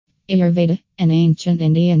Ayurveda, an ancient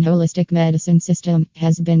Indian holistic medicine system,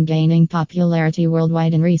 has been gaining popularity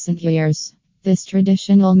worldwide in recent years. This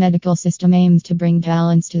traditional medical system aims to bring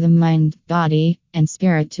balance to the mind, body, and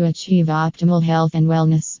spirit to achieve optimal health and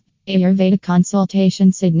wellness. Ayurveda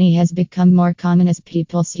Consultation Sydney has become more common as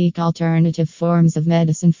people seek alternative forms of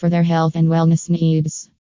medicine for their health and wellness needs.